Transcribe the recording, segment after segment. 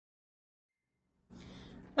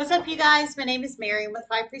What's up, you guys? My name is Mary. I'm with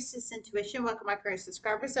High Priestess Intuition. Welcome, my current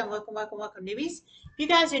subscribers, and welcome, newbies. If you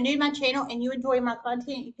guys are new to my channel and you enjoy my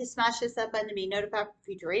content, you can smash this up button to be notified for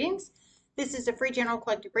future readings. This is a free general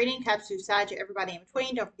collective reading. Caps to side to everybody in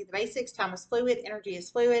between. Don't forget the basics. Time is fluid. Energy is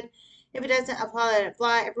fluid. If it doesn't apply, let it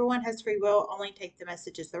fly. Everyone has free will. Only take the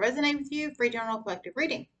messages that resonate with you. Free general collective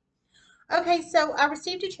reading. Okay, so I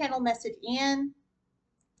received a channel message in,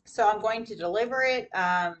 so I'm going to deliver it.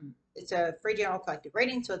 It's a free general collective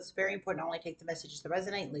reading, so it's very important to only take the messages that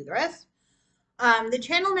resonate and leave the rest. The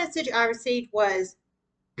channel message I received was,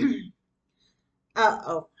 real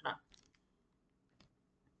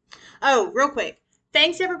quick.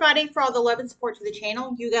 Thanks everybody for all the love and support to the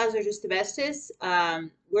channel. You guys are just the bestest.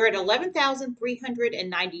 We're at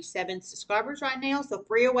 11,397 subscribers right now, so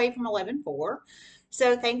 3 away from 11,400.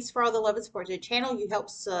 So thanks for all the love and support to the channel. You help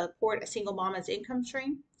support a single mama's income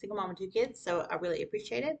stream, single mom and 2 kids. So I really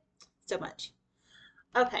appreciate it so much.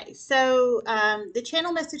 Okay, so the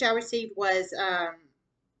channel message I received was a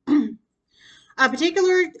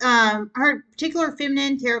particular, her particular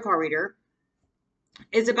feminine tarot card reader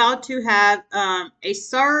is about to have a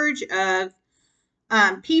surge of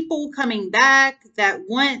people coming back that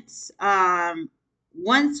once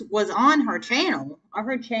was on her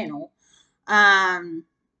channel, and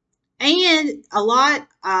a lot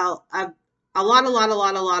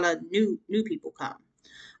of new people come.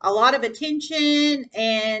 A lot of attention,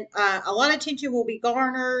 and a lot of attention will be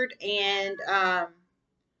garnered, and a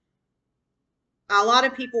lot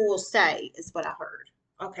of people will stay, is what I heard.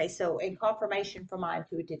 Okay, so in confirmation from my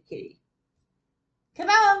intuitive kitty. Come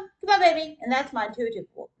on, baby. And that's my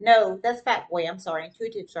intuitive boy. No, that's Fat Boy. I'm sorry.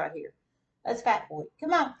 Intuitive's right here. That's Fat Boy.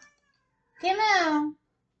 Come on. Come on.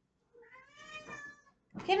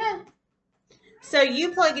 Come on. So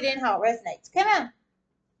you plug it in how it resonates. Come on.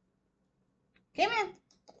 Come on.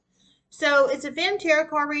 So it's a fem tarot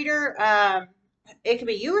card reader. It could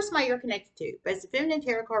be you or somebody you're connected to, but it's a feminine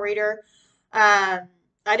tarot card reader. I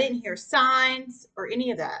didn't hear signs or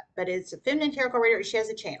any of that, but it's a feminine tarot card reader. She has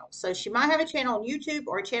a channel. So she might have a channel on YouTube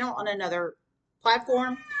or a channel on another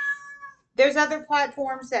platform. There's other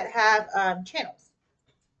platforms that have channels.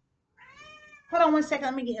 Hold on one second.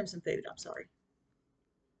 Let me get him some food. I'm sorry.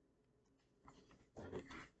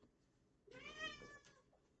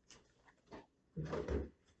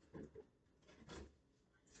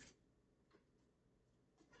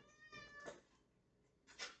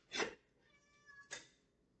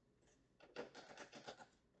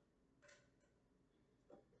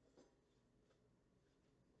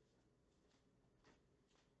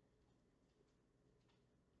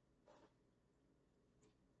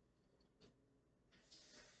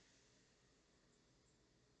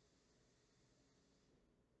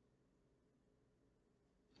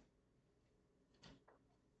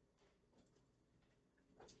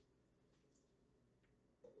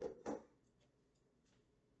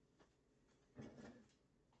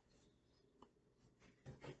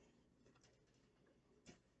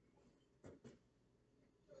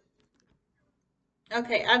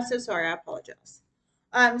 Okay, I'm so sorry. I apologize.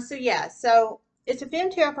 So yeah, so it's a fem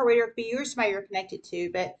tarot card reader. It could be you or somebody you're connected to,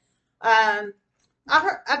 but I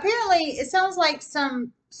heard, apparently it sounds like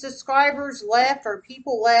some subscribers left or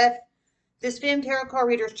people left this fem tarot card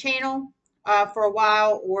reader's channel for a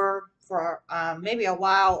while, or for maybe a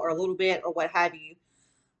while or a little bit or what have you.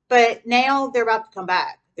 But now they're about to come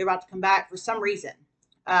back. They're about to come back for some reason.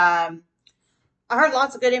 I heard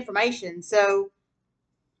lots of good information, so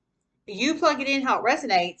you plug it in how it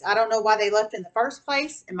resonates. I don't know why they left in the first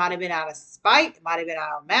place. It might have been out of spite. It might have been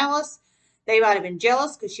out of malice. They might have been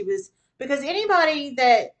jealous because anybody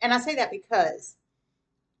that, and I say that because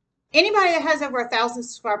anybody that has over 1,000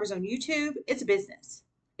 subscribers on YouTube, it's a business.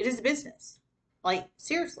 It is a business. Like,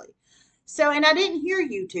 seriously. So, and I didn't hear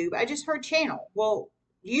YouTube. I just heard channel. Well,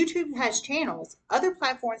 YouTube has channels. Other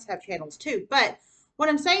platforms have channels too. But what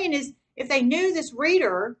I'm saying is, if they knew this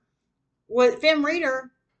reader, fem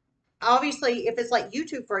reader, obviously, if it's like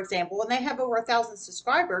YouTube, for example, and they have over 1,000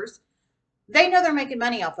 subscribers, they know they're making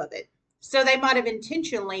money off of it. So they might have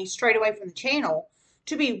intentionally strayed away from the channel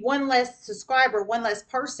to be one less subscriber, one less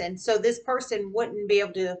person, so this person wouldn't be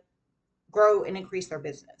able to grow and increase their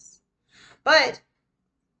business. But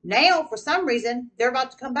now, for some reason, they're about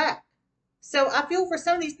to come back. So I feel for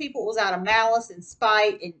some of these people, it was out of malice and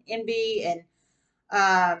spite and envy and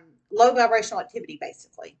low vibrational activity,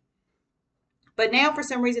 basically. But now, for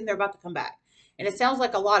some reason, they're about to come back. And it sounds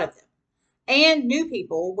like a lot of them. And new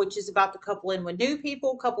people, which is about to couple in with new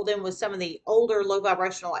people, coupled in with some of the older low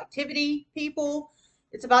vibrational activity people.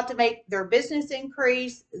 It's about to make their business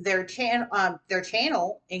increase, their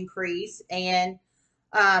channel increase, and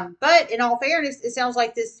But in all fairness, it sounds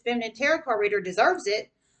like this feminine tarot card reader deserves it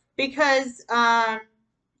because I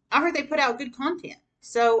heard they put out good content.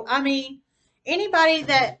 So, I mean, anybody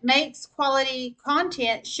that makes quality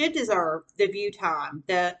content should deserve the view time,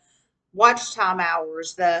 the watch time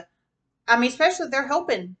hours, I mean, especially if they're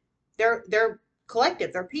helping their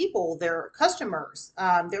collective, their people, their customers,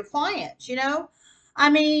 their clients, you know? I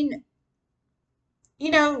mean,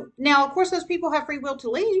 now of course those people have free will to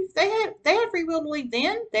leave. They had free will to leave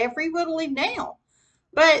then. They have free will to leave now.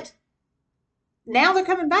 But now they're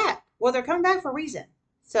coming back. Well, they're coming back for a reason.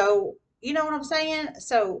 So, you know what I'm saying?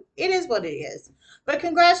 So, it is what it is. But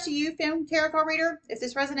congrats to you, Fem Tarot Card Reader. If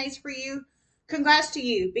this resonates for you, congrats to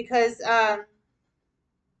you because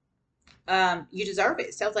you deserve it.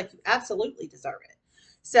 It sounds like you absolutely deserve it.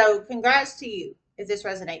 So, congrats to you if this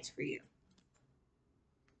resonates for you.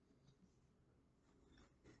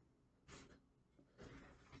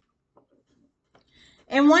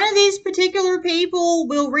 And one of these particular people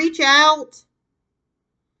will reach out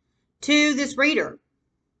to this reader.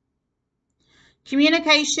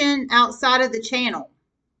 Communication outside of the channel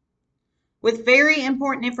with very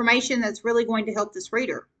important information that's really going to help this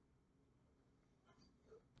reader.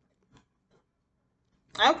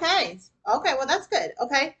 Okay. Okay. Well, that's good.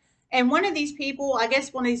 Okay. And one of these people, I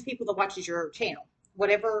guess one of these people that watches your channel,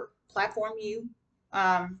 whatever platform you're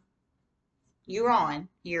on,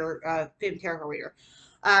 your Fem Tarot Reader.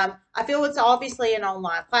 I feel it's obviously an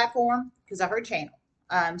online platform because I heard channel.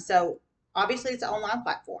 So obviously it's an online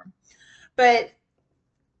platform. But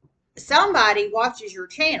somebody watches your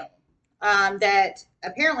channel that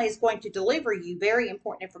apparently is going to deliver you very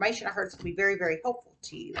important information. I heard it's going to be very, very helpful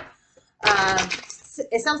to you.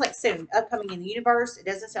 It sounds like soon, upcoming in the universe. It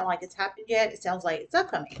doesn't sound like it's happened yet. It sounds like it's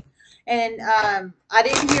upcoming. And I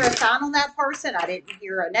didn't hear a sign on that person. I didn't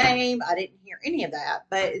hear a name. I didn't hear any of that.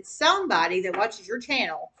 But it's somebody that watches your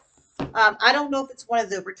channel. I don't know if it's one of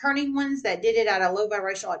the returning ones that did it out of low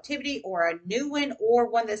vibrational activity or a new one or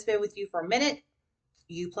one that's been with you for a minute.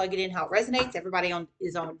 You plug it in how it resonates. Everybody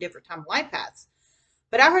is on a different time of life paths.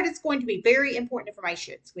 But I heard it's going to be very important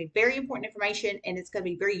information. It's going to be very important information, and it's going to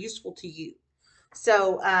be very useful to you.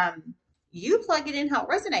 So you plug it in how it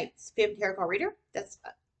resonates, Fem Tarot Card Reader. That's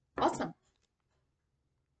awesome.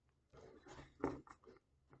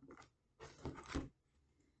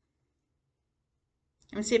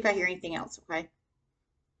 Let me see if I hear anything else, okay?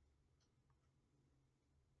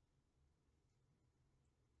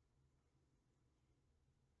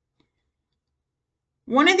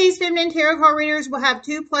 One of these feminine tarot card readers will have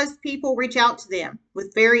 2+ people reach out to them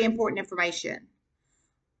with very important information.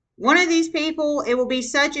 One of these people, it will be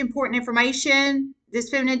such important information, this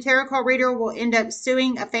feminine tarot card reader will end up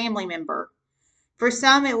suing a family member. For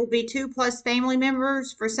some, it will be 2+ family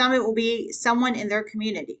members. For some, it will be someone in their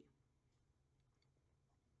community.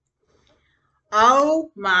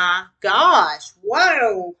 Oh my gosh.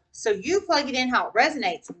 Whoa. So you plug it in how it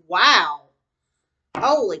resonates. Wow.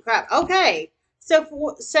 Holy crap. Okay.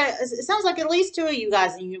 So it sounds like at least 2 of you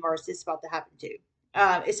guys in the universe this is about to happen to.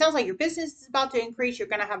 It sounds like your business is about to increase. You're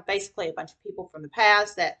going to have basically a bunch of people from the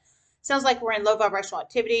past that sounds like we're in low vibrational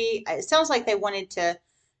activity. It sounds like they wanted to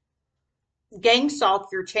gang stalk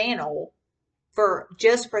your channel for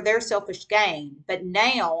their selfish gain. But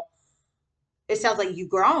now it sounds like you've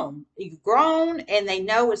grown and they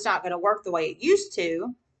know it's not going to work the way it used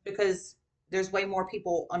to because there's way more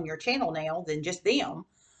people on your channel now than just them.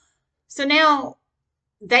 So now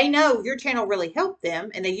they know your channel really helped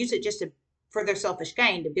them and they use it just for their selfish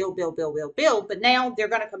gain to build. But now they're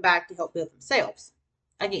going to come back to help build themselves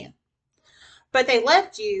again. But they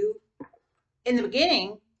left you in the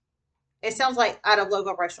beginning, it sounds like out of low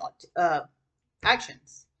vibrational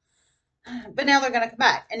actions. But now they're going to come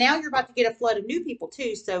back. And now you're about to get a flood of new people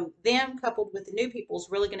too. So them coupled with the new people is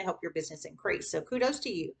really going to help your business increase. So kudos to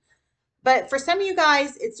you. But for some of you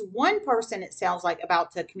guys, it's one person, it sounds like,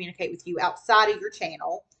 about to communicate with you outside of your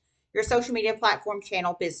channel, your social media platform,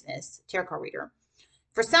 channel, business, tarot card reader.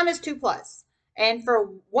 For some, it's 2+. And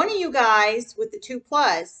for one of you guys with the 2+,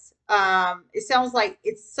 it sounds like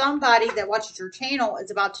it's somebody that watches your channel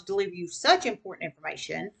is about to deliver you such important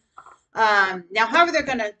information. Now, however they're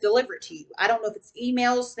going to deliver it to you, I don't know if it's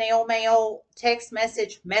email, snail mail, text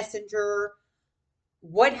message, messenger,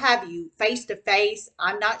 what have you, face to face.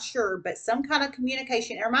 I'm not sure, but some kind of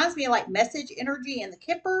communication. It reminds me of like message energy in the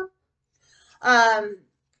Kipper.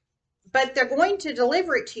 But they're going to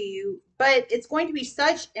deliver it to you, but it's going to be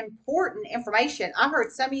such important information. I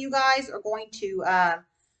heard some of you guys are going to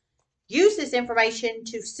use this information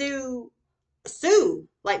to sue,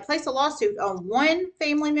 like place a lawsuit on one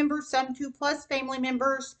family member, some 2+ family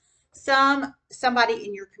members, somebody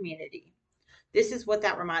in your community. This is what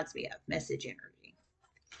that reminds me of, message energy.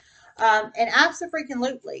 And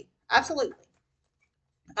absolutely, absolutely.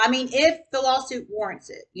 I mean, if the lawsuit warrants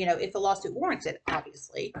it, if the lawsuit warrants it,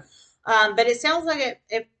 obviously. But it sounds like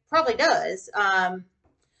it probably does.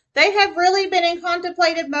 They have really been in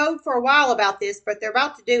contemplative mode for a while about this, but they're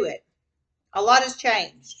about to do it. A lot has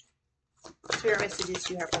changed. Spirit messages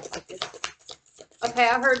you have reflected. Okay,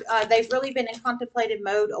 I heard they've really been in contemplative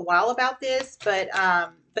mode a while about this, but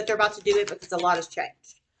they're about to do it because a lot has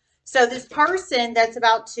changed. So this person that's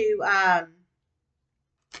about to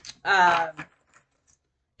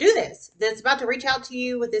do this, that's about to reach out to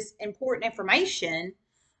you with this important information,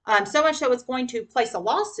 so much so it's going to place a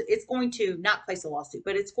lawsuit. It's going to not place a lawsuit,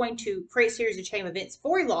 but it's going to create a series of chain events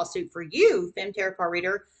for a lawsuit for you, Femme Tarot Card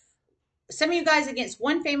Reader. Some of you guys against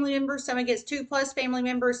one family member, some against 2+ family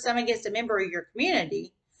members, some against a member of your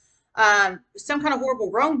community. Some kind of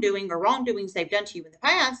horrible wrongdoing or wrongdoings they've done to you in the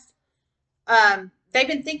past. They've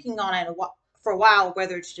been thinking on it for a while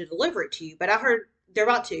whether to deliver it to you, but I heard they're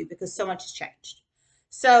about to because so much has changed.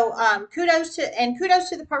 So kudos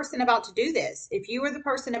to the person about to do this. If you were the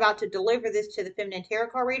person about to deliver this to the Feminine Tarot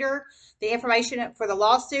Card Reader, the information for the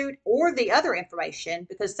lawsuit or the other information,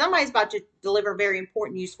 because somebody's about to deliver very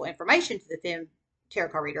important, useful information to the Fem Tarot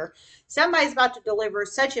Card Reader. Somebody's about to deliver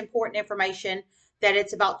such important information that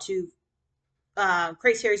it's about to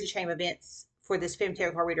create a series of chain events for this Fem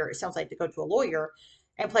Tarot Card Reader. It sounds like to go to a lawyer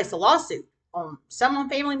and place a lawsuit on some on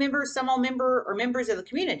family members, some on members of the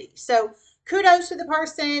community. So kudos to the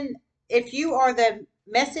person. If you are the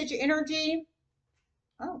message energy,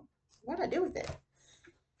 oh, what did I do with it?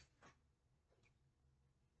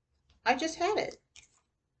 I just had it.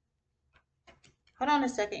 Hold on a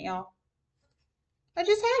second, y'all. I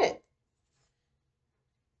just had it.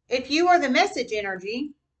 If you are the message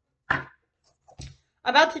energy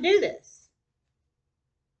about to do this,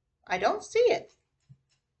 I don't see it.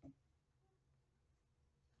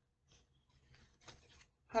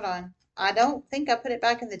 Hold on. I don't think I put it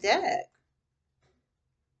back in the deck.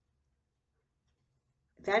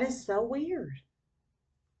 That is so weird.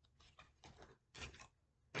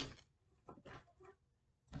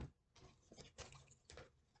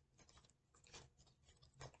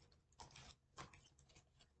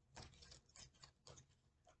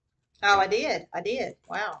 Oh, I did. I did.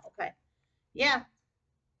 Wow. Okay. Yeah.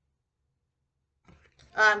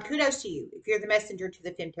 Kudos to you if you're the messenger to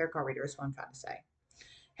the Fem Tarot Card Reader is what I'm trying to say.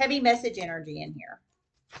 Heavy message energy in here.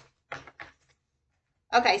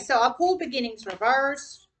 Okay, so I pulled beginnings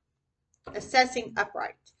reversed, assessing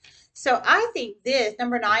upright. So I think this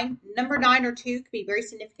number nine or 2 could be very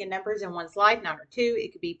significant numbers in one's life. 9 or 2,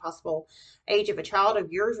 it could be possible age of a child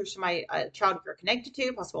of yours or somebody, a child you're connected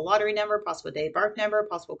to, possible lottery number, possible date of birth number,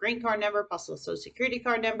 possible green card number, possible social security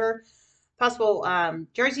card number, possible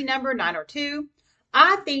jersey number, 9 or 2.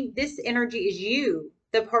 I think this energy is you,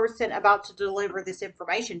 the person about to deliver this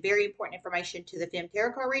information, very important information to the Fem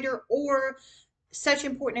Tarot Card Reader, or such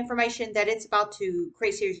important information that it's about to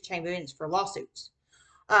create a series of chain events for lawsuits.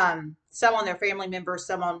 Some on their family members,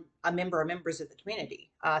 some on a member or members of the community.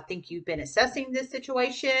 I think you've been assessing this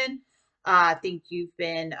situation. I think you've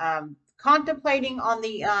been contemplating on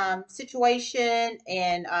the situation,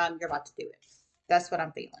 and you're about to do it. That's what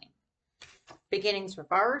I'm feeling. Beginnings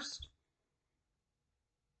reversed.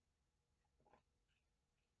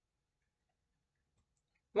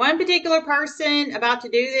 One particular person about to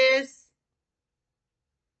do this.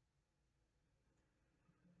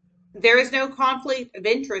 There is no conflict of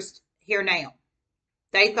interest here now.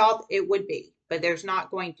 They thought it would be, but there's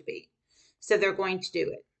not going to be. So they're going to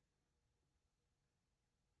do it.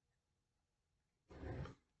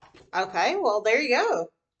 Okay, well, there you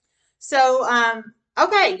go. So,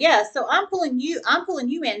 okay, yeah. So I'm pulling you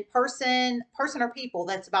in person or people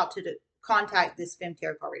that's about to contact this Fem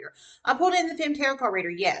Tarot Card Reader. I pulled in the Fem Tarot Card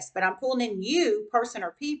Reader, yes, but I'm pulling in you, person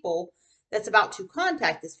or people that's about to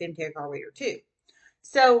contact this Fem Tarot Card Reader too.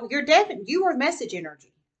 So you are message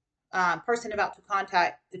energy, person about to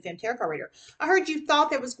contact the Fem Tarot Card Reader. I heard you thought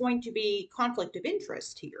there was going to be conflict of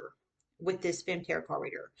interest here with this Fem Tarot Card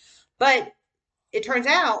Reader, but it turns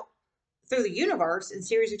out through the universe and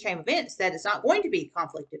series of chain events that it's not going to be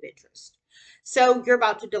conflict of interest. So you're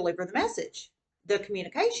about to deliver the message, the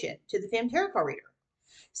communication to the Fem Tarot Card Reader.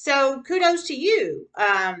 So kudos to you.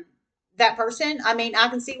 That person, I mean, I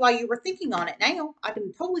can see why you were thinking on it now. I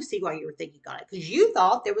can totally see why you were thinking on it because you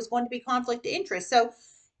thought there was going to be conflict of interest. So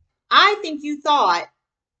I think you thought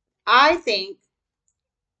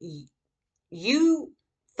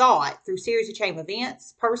through series of chain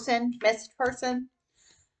events, message person,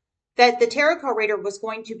 that the tarot card reader was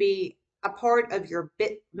going to be a part of your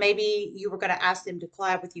bit. Maybe you were going to ask them to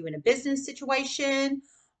collab with you in a business situation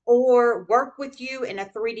or work with you in a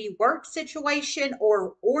 3D work situation,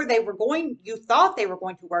 or they were going, you thought they were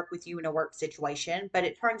going to work with you in a work situation, but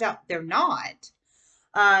it turns out they're not.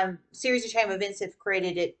 Series of chain events have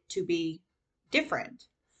created it to be different.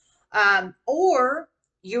 Or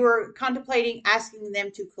you're contemplating asking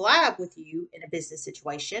them to collab with you in a business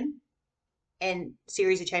situation, and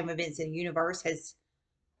series of chain events in the universe has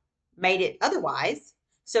made it otherwise.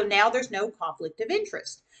 So now there's no conflict of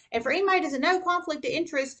interest. And for anybody who doesn't know, conflict of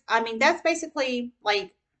interest, I mean, that's basically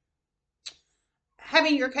like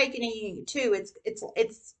having your cake and eating it too.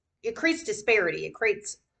 It creates disparity. It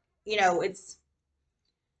creates, it's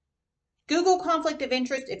Google conflict of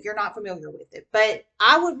interest if you're not familiar with it. But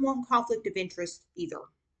I wouldn't want conflict of interest either.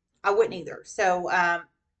 I wouldn't either. So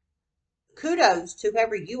kudos to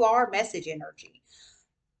whoever you are, message energy.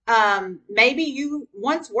 Maybe you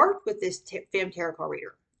once worked with this Fem Tarot card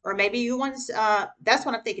reader, or maybe you once, that's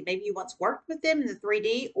what I'm thinking. Maybe you once worked with them in the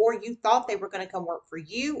 3D, or you thought they were going to come work for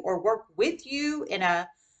you or work with you in a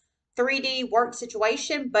 3D work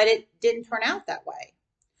situation, but it didn't turn out that way.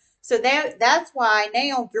 So that's why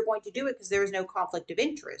now you're going to do it because there is no conflict of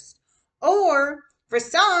interest. Or for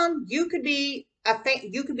some, you could be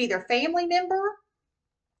you could be their family member,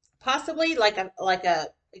 possibly like a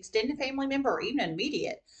extended family member or even an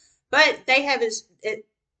immediate, but they have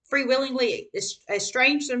free willingly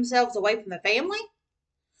estranged themselves away from the family,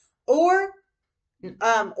 or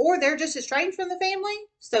or they're just estranged from the family.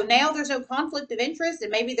 So now there's no conflict of interest,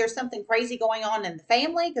 and maybe there's something crazy going on in the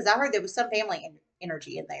family, because I heard there was some family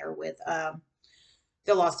energy in there with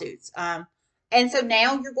the lawsuits. And so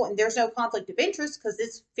now there's no conflict of interest because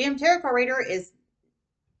this Fem Tarot card reader is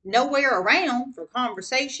nowhere around for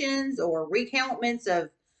conversations or recounts of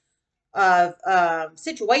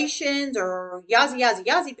situations or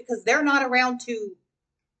yazzy because they're not around to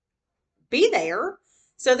be there.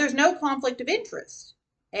 So there's no conflict of interest.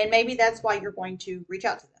 And maybe that's why you're going to reach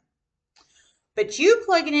out to them. But you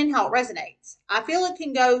plug it in how it resonates. I feel it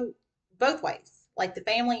can go both ways, like the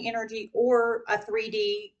family energy or a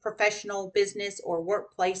 3D professional business or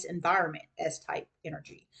workplace environment S type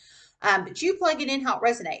energy. But you plug it in how it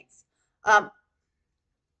resonates.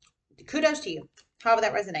 Kudos to you, however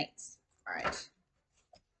that resonates. All right.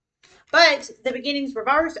 But the beginnings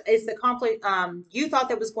reverse is the conflict. You thought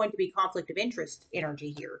there was going to be conflict of interest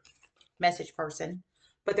energy here, message person,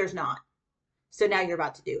 but there's not. So now you're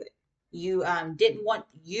about to do it. You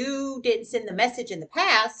didn't send the message in the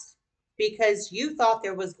past because you thought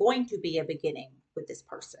there was going to be a beginning with this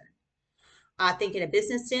person. I think in a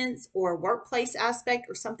business sense or a workplace aspect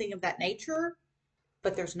or something of that nature,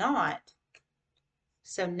 but there's not.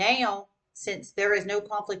 So now, since there is no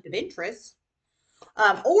conflict of interest,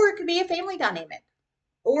 or it could be a family dynamic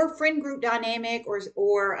or friend group dynamic or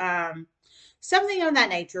something of that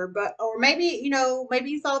nature, or maybe,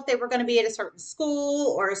 maybe you thought they were going to be at a certain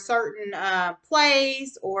school or a certain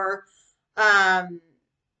place or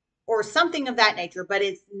something of that nature, but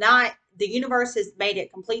it's not. The universe has made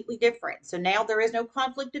it completely different. So now there is no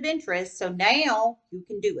conflict of interest. So now you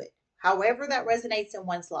can do it. However that resonates in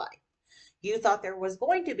one's life. You thought there was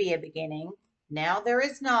going to be a beginning. Now there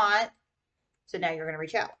is not. So now you're going to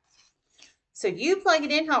reach out. So you plug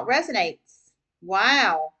it in how it resonates.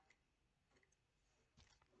 Wow.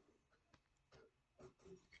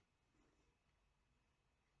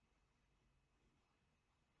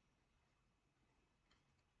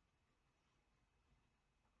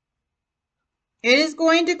 It is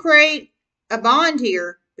going to create a bond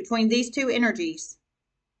here between these two energies.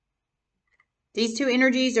 These two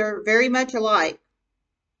energies are very much alike.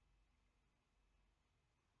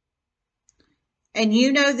 And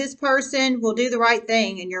you know this person will do the right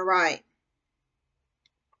thing, and you're right.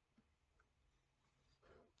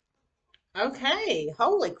 Okay,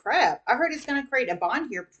 holy crap. I heard it's going to create a bond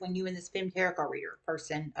here between you and this Fem Tarot card reader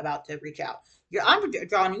person about to reach out. I'm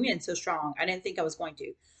drawing you in so strong. I didn't think I was going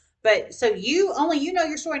to. But so you know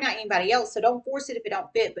your story, not anybody else. So don't force it if it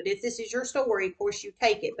don't fit. But if this is your story, of course you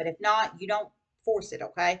take it. But if not, you don't force it,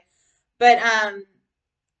 okay? But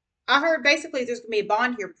I heard basically there's going to be a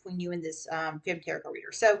bond here between you and this Fem Tarot card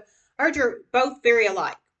reader. So I heard you're both very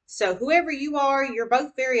alike. So whoever you are, you're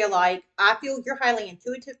both very alike. I feel you're a highly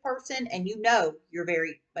intuitive person, and you know you're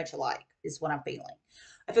very much alike, is what I'm feeling.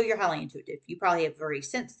 I feel you're highly intuitive. You probably have already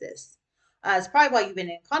sensed this. It's probably why you've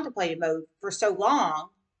been in contemplative mode for so long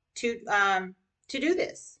to do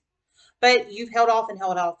this. But you've held off and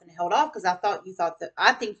held off and held off because I think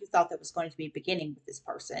you thought that was going to be beginning with this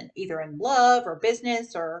person, either in love or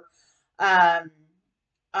business or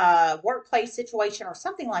workplace situation or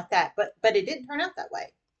something like that. But it didn't turn out that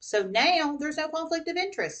way. So now there's no conflict of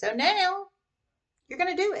interest. So now you're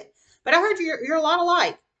going to do it. But I heard you're a lot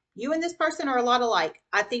alike. You and this person are a lot alike.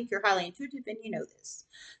 I think you're highly intuitive and you know this.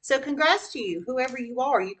 So congrats to you, whoever you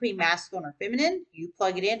are. You can be masculine or feminine. You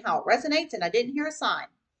plug it in how it resonates, and I didn't hear a sign.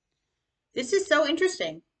 This is so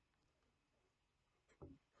interesting.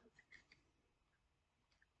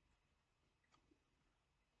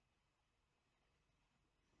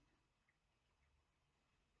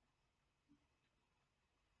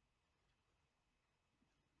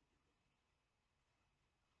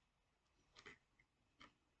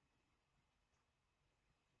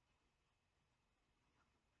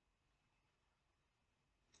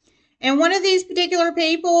 And one of these particular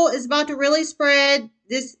people is about to really spread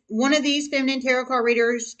this one of these feminine tarot card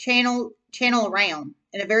readers channel around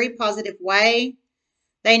in a very positive way.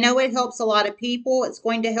 They know it helps a lot of people. It's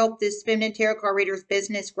going to help this feminine tarot card reader's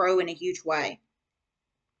business grow in a huge way.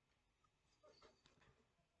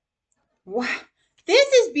 Wow. This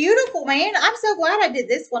is beautiful, man. I'm so glad I did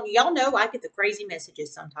this one. Y'all know I get the crazy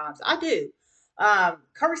messages sometimes. I do.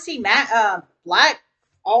 Cursey, black,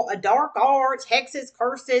 all dark arts, hexes,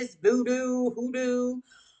 curses, voodoo, hoodoo.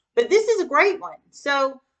 But this is a great one.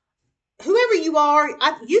 So whoever you are,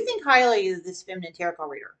 you think highly of this feminine tarot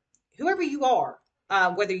card reader. Whoever you are,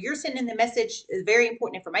 whether you're sending the message very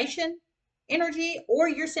important information, energy, or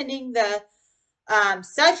you're sending the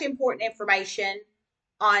such important information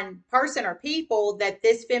on person or people that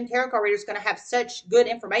this fem tarot card reader is going to have such good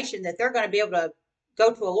information that they're going to be able to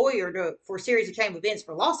go to a lawyer for a series of chain of events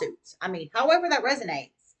for lawsuits. I mean, however that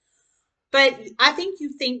resonates. But I think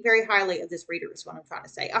you think very highly of this reader is what I'm trying to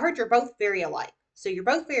say. I heard you're both very alike. So you're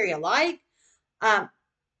both very alike. Um,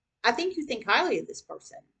 I think you think highly of this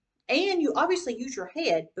person. And you obviously use your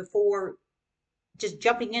head before just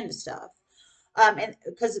jumping into stuff. And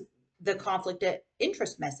because the conflict of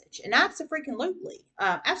interest message, and absolutely,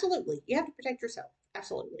 absolutely, you have to protect yourself,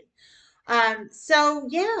 absolutely. So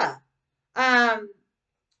yeah, um,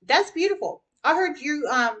 that's beautiful. I heard you.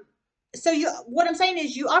 So you, what I'm saying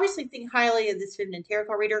is, you obviously think highly of this feminine tarot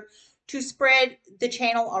card reader to spread the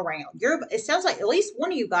channel around. It sounds like at least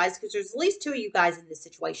one of you guys, because there's at least two of you guys in this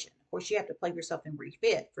situation. Of course, you have to play yourself and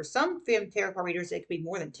refit. For some feminine tarot card readers, it could be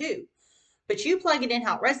more than two, but you plug it in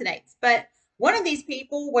how it resonates. But one of these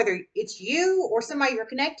people, whether it's you or somebody you're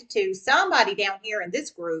connected to, somebody down here in this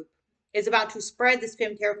group is about to spread this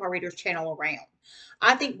Fem Tarot Card Readers channel around.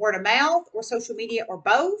 I think word of mouth or social media or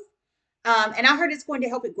both. And I heard it's going to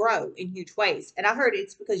help it grow in huge ways. And I heard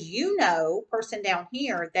it's because you know, person down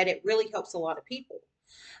here, that it really helps a lot of people.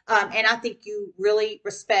 And I think you really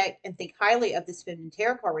respect and think highly of this feminine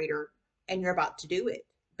tarot card reader, and you're about to do it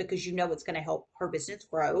because you know it's going to help her business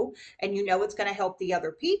grow and you know it's going to help the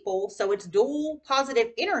other people. So it's dual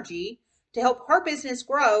positive energy to help her business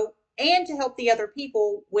grow and to help the other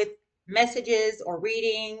people with messages or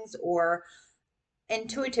readings or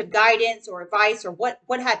intuitive guidance or advice or what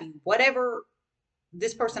have you, whatever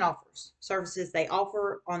this person offers, services they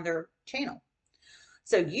offer on their channel.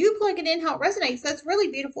 So you plug it in how it resonates. That's really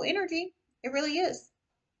beautiful energy. It really is.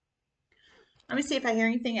 Let me see if I hear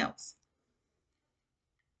anything else.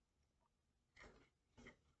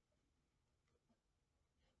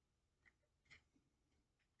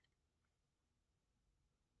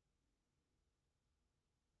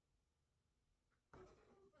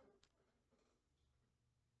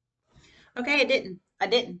 Okay, I didn't. I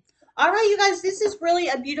didn't. All right, you guys, this is really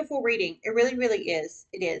a beautiful reading. It really, really is.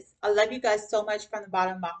 It is. I love you guys so much from the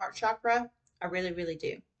bottom of my heart chakra. I really, really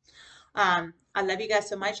do. I love you guys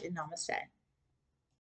so much, and namaste.